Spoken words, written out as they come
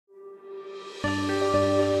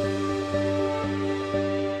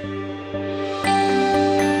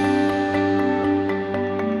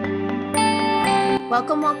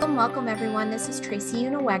Welcome, welcome, welcome, everyone. This is Tracy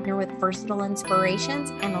Una Wagner with Versatile Inspirations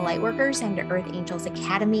and the Lightworkers and Earth Angels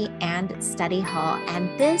Academy and Study Hall. And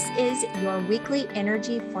this is your weekly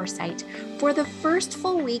energy foresight for the first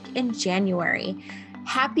full week in January.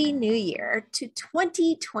 Happy New Year to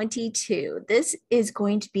 2022. This is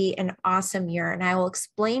going to be an awesome year, and I will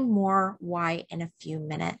explain more why in a few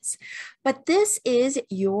minutes. But this is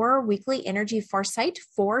your weekly energy foresight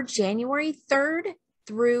for January 3rd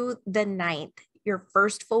through the 9th. Your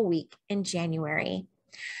first full week in January.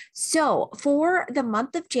 So for the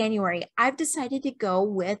month of January, I've decided to go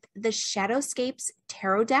with the Shadowscapes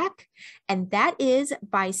Tarot deck, and that is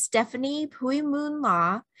by Stephanie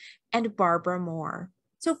Pui-Mun and Barbara Moore.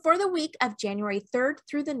 So for the week of January 3rd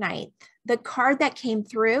through the 9th, the card that came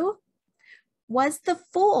through was the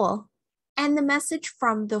Fool, and the message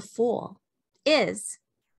from the Fool is,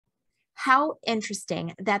 how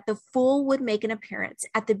interesting that the Fool would make an appearance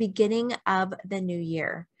at the beginning of the new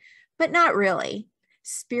year, but not really.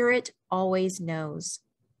 Spirit always knows.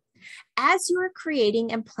 As you are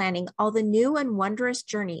creating and planning all the new and wondrous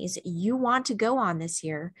journeys you want to go on this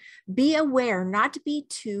year, be aware not to be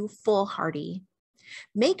too foolhardy.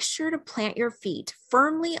 Make sure to plant your feet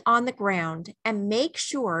firmly on the ground and make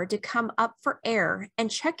sure to come up for air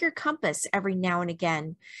and check your compass every now and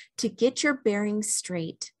again to get your bearings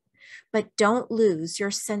straight. But don't lose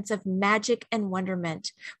your sense of magic and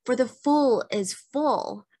wonderment, for the Fool is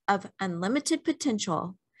full of unlimited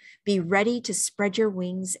potential. Be ready to spread your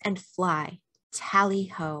wings and fly. Tally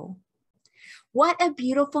ho. What a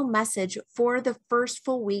beautiful message for the first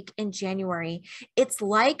full week in January. It's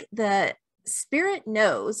like the Spirit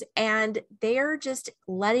knows, and they're just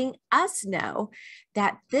letting us know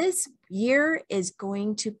that this year is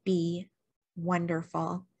going to be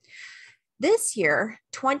wonderful. This year,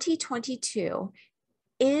 2022,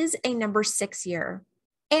 is a number 6 year.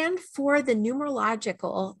 And for the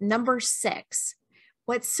numerological number 6,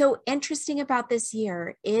 what's so interesting about this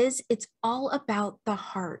year is it's all about the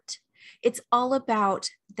heart. It's all about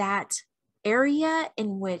that area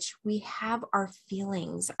in which we have our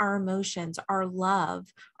feelings, our emotions, our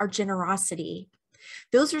love, our generosity.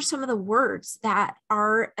 Those are some of the words that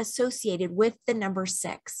are associated with the number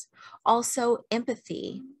 6. Also,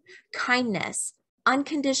 empathy, kindness,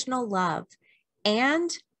 unconditional love,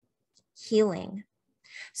 and healing.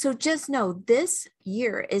 So just know this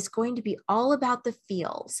year is going to be all about the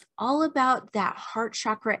feels, all about that heart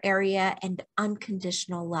chakra area and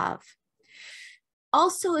unconditional love.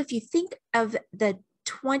 Also, if you think of the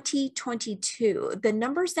 2022, the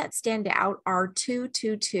numbers that stand out are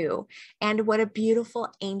 222, and what a beautiful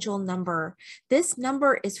angel number. This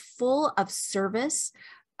number is full of service,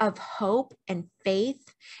 of hope and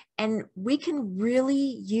faith, and we can really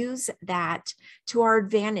use that to our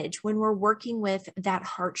advantage when we're working with that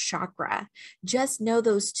heart chakra. Just know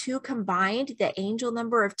those two combined, the angel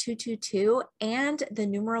number of 222 and the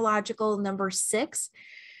numerological number 6,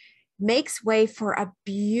 makes way for a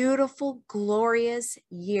beautiful, glorious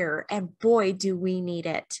year. And boy, do we need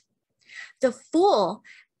it. The Fool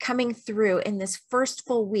coming through in this first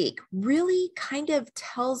full week really kind of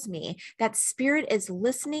tells me that Spirit is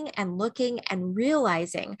listening and looking and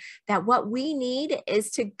realizing that what we need is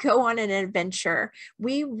to go on an adventure.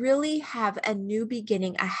 We really have a new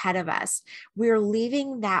beginning ahead of us. We're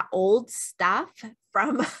leaving that old stuff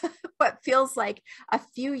from what feels like a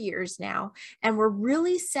few years now. And we're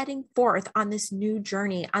really setting forth on this new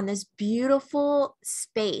journey, on this beautiful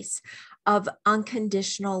space of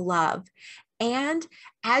unconditional love. And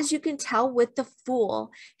as you can tell with the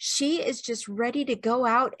Fool, she is just ready to go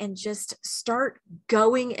out and just start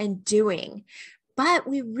going and doing. But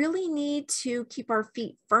we really need to keep our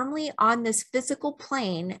feet firmly on this physical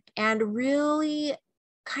plane and really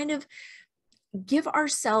kind of give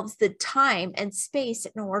ourselves the time and space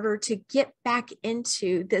in order to get back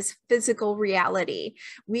into this physical reality.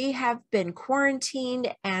 We have been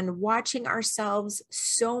quarantined and watching ourselves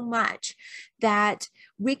so much that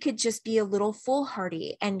we could just be a little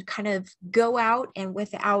foolhardy and kind of go out and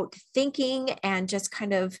without thinking and just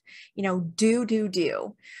kind of,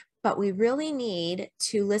 do. But we really need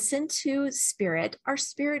to listen to Spirit, our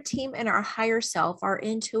spirit team, and our higher self, our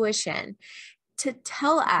intuition, to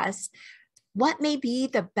tell us what may be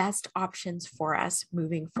the best options for us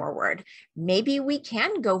moving forward. Maybe we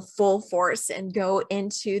can go full force and go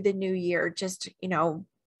into the new year, just,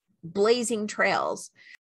 blazing trails,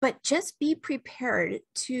 but just be prepared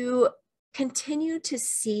to continue to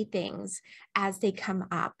see things as they come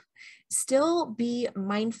up. Still be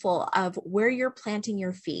mindful of where you're planting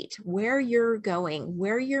your feet, where you're going,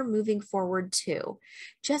 where you're moving forward to.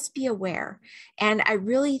 Just be aware. And I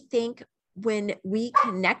really think when we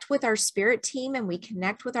connect with our spirit team and we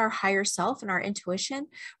connect with our higher self and our intuition,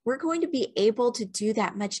 we're going to be able to do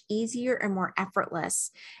that much easier and more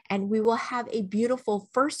effortless. And we will have a beautiful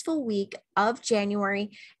first full week of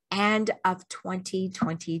January and of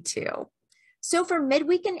 2022. So for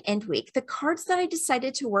midweek and end week, the cards that I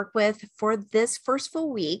decided to work with for this first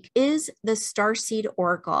full week is the Starseed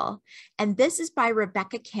Oracle. And this is by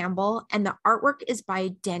Rebecca Campbell, and the artwork is by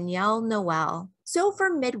Danielle Noel. So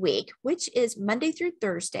for midweek, which is Monday through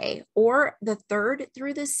Thursday, or the 3rd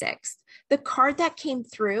through the 6th, the card that came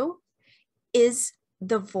through is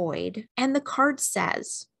the Void. And the card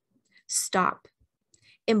says, stop,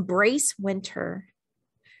 embrace winter,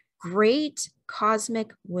 great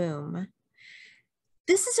cosmic womb.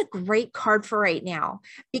 This is a great card for right now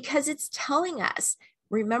because it's telling us,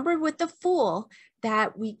 remember with the Fool,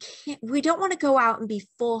 that we don't want to go out and be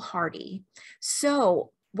foolhardy.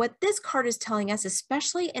 So what this card is telling us,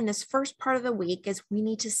 especially in this first part of the week, is we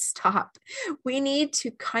need to stop. We need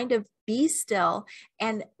to kind of be still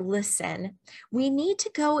and listen. We need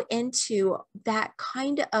to go into that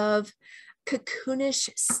kind of cocoonish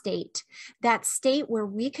state, that state where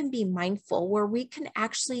we can be mindful, where we can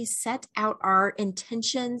actually set out our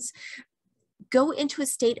intentions, go into a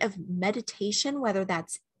state of meditation, whether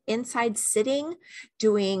that's inside sitting,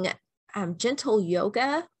 doing gentle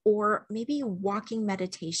yoga, or maybe walking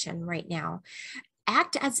meditation right now.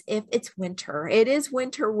 Act as if it's winter. It is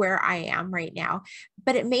winter where I am right now,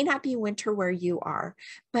 but it may not be winter where you are.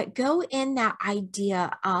 But go in that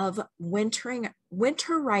idea of winterizing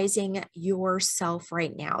yourself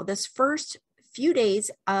right now. This first few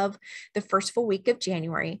days of the first full week of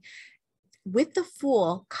January, with the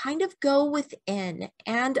Fool, kind of go within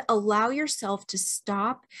and allow yourself to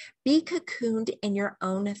stop, be cocooned in your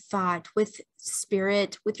own thought with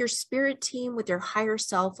spirit, with your spirit team, with your higher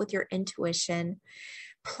self, with your intuition.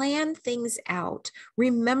 Plan things out.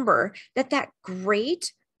 Remember that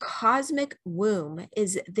great cosmic womb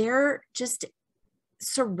is there just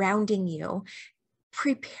surrounding you,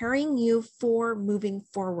 preparing you for moving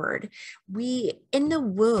forward. In the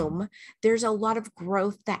womb, there's a lot of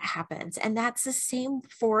growth that happens, and that's the same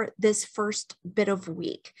for this first bit of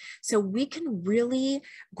week. So we can really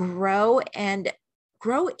grow into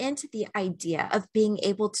the idea of being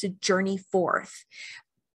able to journey forth.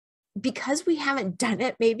 Because we haven't done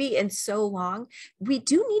it maybe in so long, we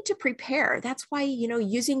do need to prepare. That's why,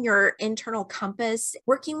 using your internal compass,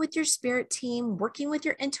 working with your spirit team, working with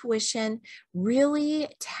your intuition, really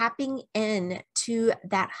tapping in to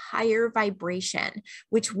that higher vibration,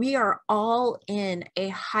 which we are all in a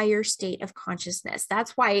higher state of consciousness.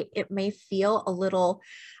 That's why it may feel a little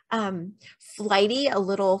flighty, a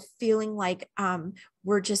little feeling like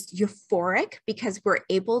we're just euphoric because we're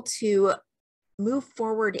able to move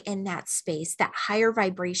forward in that space, that higher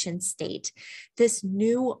vibration state. This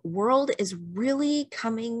new world is really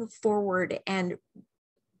coming forward. And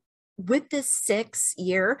with this 6th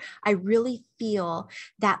year, I really feel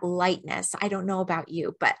that lightness. I don't know about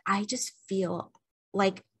you, but I just feel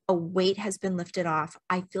like a weight has been lifted off.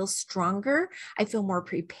 I feel stronger. I feel more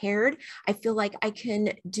prepared. I feel like I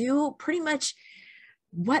can do pretty much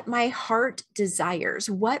what my heart desires,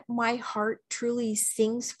 what my heart truly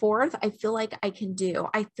sings forth. I feel like I can do.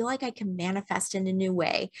 I feel like I can manifest in a new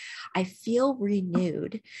way. I feel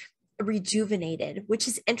renewed, rejuvenated, which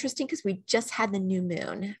is interesting because we just had the new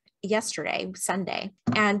moon yesterday, Sunday.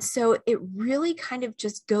 And so it really kind of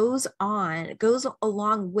just goes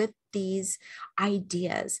along with these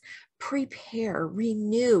ideas. Prepare,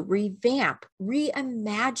 renew, revamp,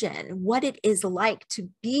 reimagine what it is like to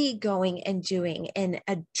be going and doing in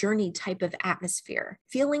a journey type of atmosphere,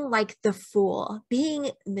 feeling like the Fool,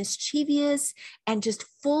 being mischievous and just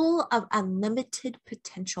full of unlimited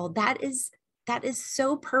potential. That is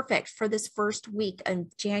so perfect for this first week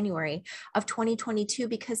of January of 2022,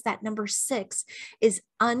 because that number 6 is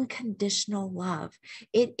unconditional love.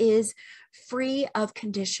 It is free of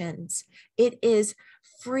conditions. It is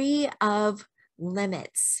free of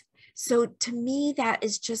limits. So to me, that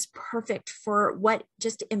is just perfect for what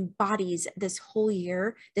just embodies this whole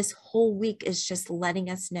year. This whole week is just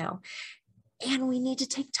letting us know. And we need to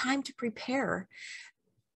take time to prepare.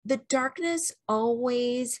 The darkness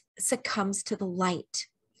always succumbs to the light,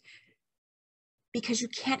 because you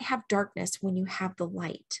can't have darkness when you have the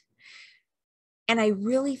light. And I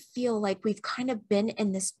really feel like we've kind of been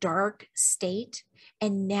in this dark state,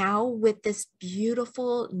 And now with this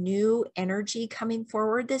beautiful new energy coming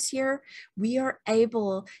forward this year, we are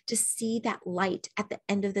able to see that light at the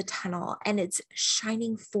end of the tunnel, and it's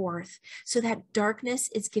shining forth so that darkness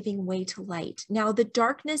is giving way to light. Now the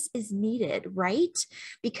darkness is needed, right?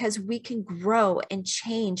 Because we can grow and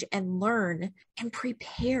change and learn and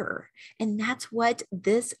prepare. And that's what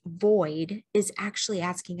this void is actually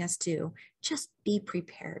asking us to. Just be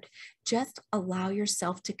prepared. Just allow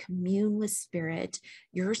yourself to commune with spirit,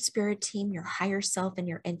 your spirit team, your higher self, and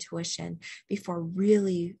your intuition before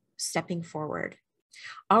really stepping forward.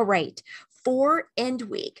 All right, for end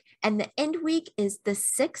week. And the end week is the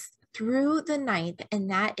 6th through the 9th, and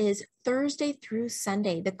that is Thursday through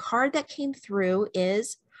Sunday. The card that came through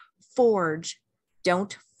is Forge,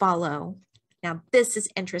 Don't Follow. Now, this is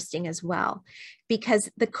interesting as well, because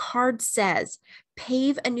the card says,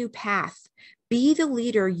 pave a new path, be the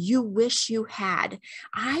leader you wish you had.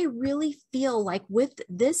 I really feel like with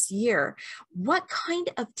this year, what kind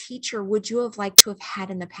of teacher would you have liked to have had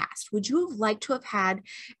in the past? Would you have liked to have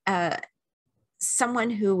had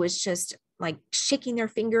someone who was just like shaking their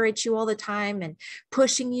finger at you all the time and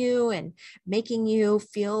pushing you and making you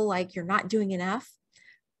feel like you're not doing enough?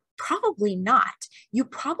 Probably not. You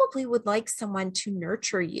probably would like someone to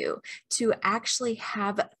nurture you, to actually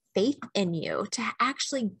have faith in you, to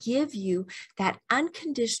actually give you that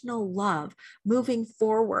unconditional love moving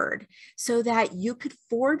forward so that you could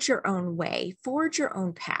forge your own way, forge your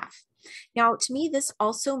own path. Now, to me, this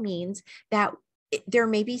also means that there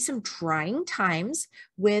may be some trying times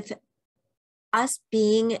with us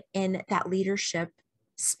being in that leadership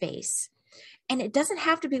space. And it doesn't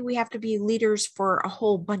have to be, we have to be leaders for a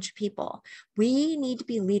whole bunch of people. We need to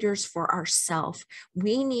be leaders for ourselves.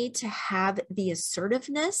 We need to have the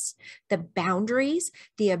assertiveness, the boundaries,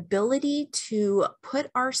 the ability to put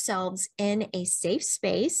ourselves in a safe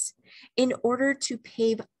space in order to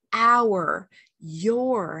pave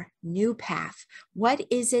your new path. What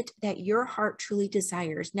is it that your heart truly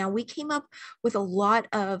desires? Now, we came up with a lot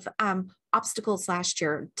of obstacles last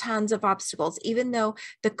year, tons of obstacles, even though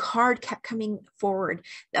the card kept coming forward,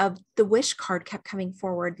 the wish card kept coming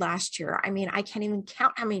forward last year. I mean, I can't even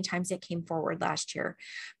count how many times it came forward last year,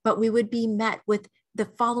 but we would be met with the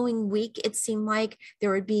following week. It seemed like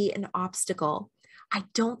there would be an obstacle. I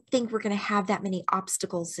don't think we're going to have that many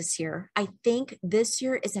obstacles this year. I think this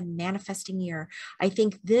year is a manifesting year. I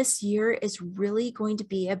think this year is really going to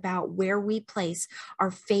be about where we place our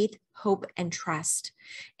faith, hope, and trust.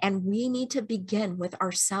 And we need to begin with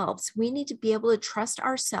ourselves. We need to be able to trust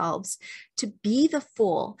ourselves, to be the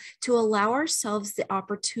fool, to allow ourselves the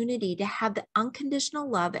opportunity to have the unconditional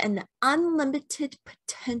love and the unlimited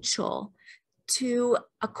potential to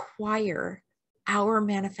acquire our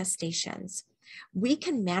manifestations. We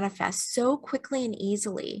can manifest so quickly and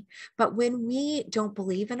easily, but when we don't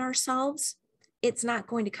believe in ourselves, it's not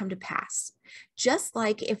going to come to pass. Just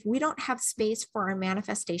like if we don't have space for our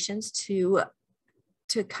manifestations to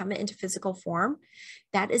come into physical form,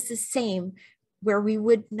 that is the same where we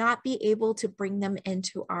would not be able to bring them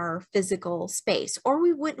into our physical space, or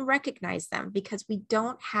we wouldn't recognize them because we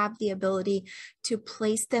don't have the ability to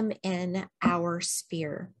place them in our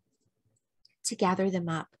sphere, to gather them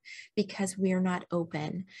up, because we are not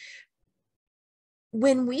open.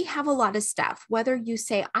 When we have a lot of stuff, whether you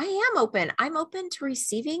say, I am open, I'm open to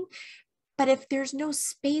receiving, but if there's no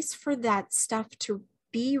space for that stuff to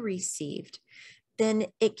be received, then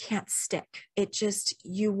it can't stick. It just,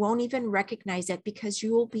 you won't even recognize it because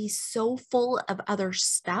you will be so full of other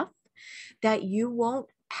stuff that you won't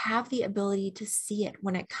have the ability to see it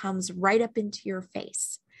when it comes right up into your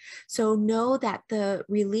face. So know that the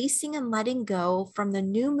releasing and letting go from the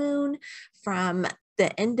new moon, from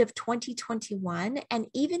the end of 2021, and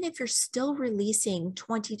even if you're still releasing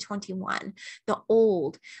 2021, the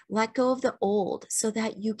old, let go of the old so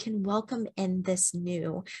that you can welcome in this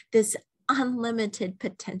new, this unlimited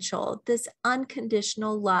potential, this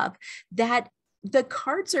unconditional love that the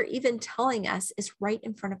cards are even telling us is right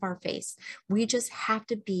in front of our face. We just have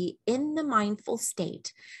to be in the mindful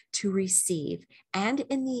state to receive and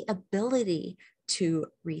in the ability to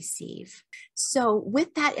receive. So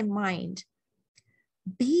with that in mind,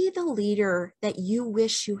 be the leader that you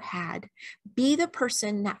wish you had. Be the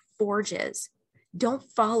person that forges. Don't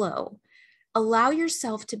follow. Allow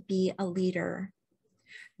yourself to be a leader.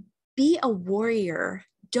 Be a warrior.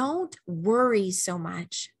 Don't worry so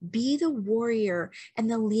much. Be the warrior and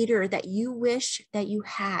the leader that you wish that you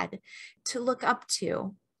had to look up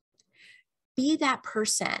to. Be that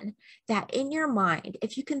person that in your mind,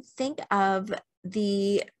 if you can think of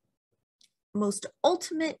the most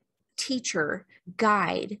ultimate teacher,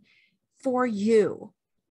 guide for you,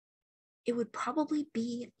 it would probably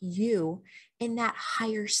be you in that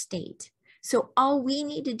higher state. So all we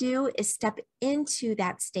need to do is step into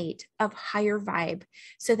that state of higher vibe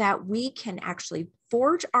so that we can actually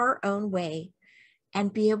forge our own way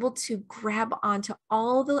and be able to grab onto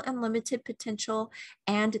all the unlimited potential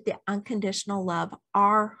and the unconditional love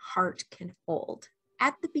our heart can hold.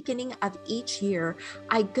 At the beginning of each year,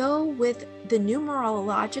 I go with the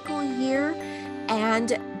numerological year and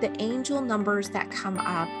the angel numbers that come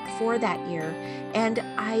up for that year, and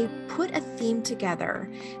I put a theme together.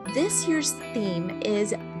 This year's theme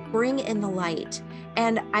is Bring in the Light.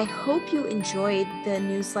 And I hope you enjoyed the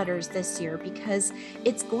newsletters this year because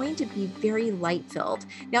it's going to be very light-filled.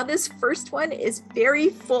 Now, this first one is very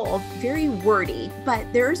full, very wordy,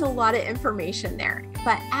 but there's a lot of information there.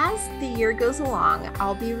 But as the year goes along,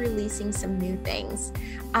 I'll be releasing some new things.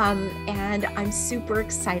 And I'm super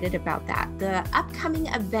excited about that. The upcoming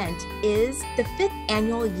event is the 5th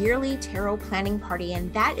annual yearly tarot planning party,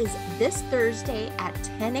 and that is this Thursday at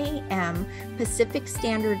 10 a.m. Pacific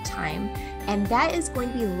Standard Time. And that is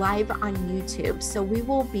going to be live on YouTube. So we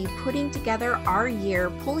will be putting together our year,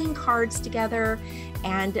 pulling cards together,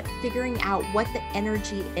 and figuring out what the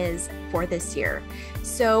energy is for this year.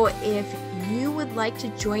 So if you would like to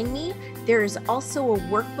join me, there is also a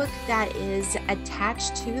workbook that is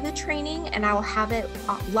attached to the training, and I will have it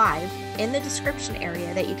live in the description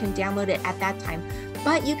area that you can download it at that time.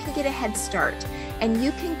 But you can get a head start, and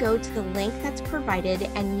you can go to the link that's provided,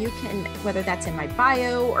 and you can, whether that's in my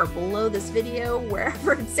bio or below this video,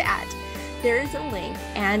 wherever it's at, there is a link,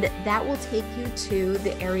 and that will take you to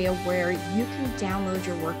the area where you can download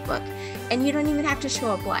your workbook. And you don't even have to show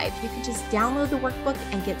up live. You can just download the workbook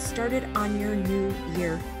and get started on your new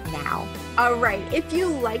year now. All right, if you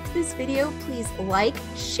liked this video, please like,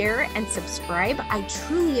 share, and subscribe. I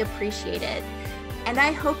truly appreciate it. And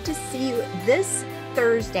I hope to see you this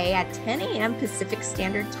Thursday at 10 a.m. Pacific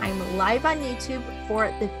Standard Time live on YouTube for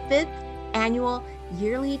the 5th annual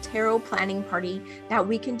yearly tarot planning party that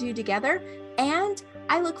we can do together. And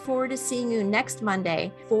I look forward to seeing you next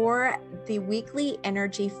Monday for the weekly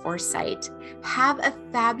energy foresight. Have a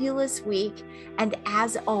fabulous week. And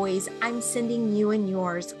as always, I'm sending you and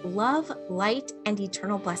yours love, light, and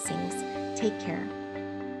eternal blessings. Take care.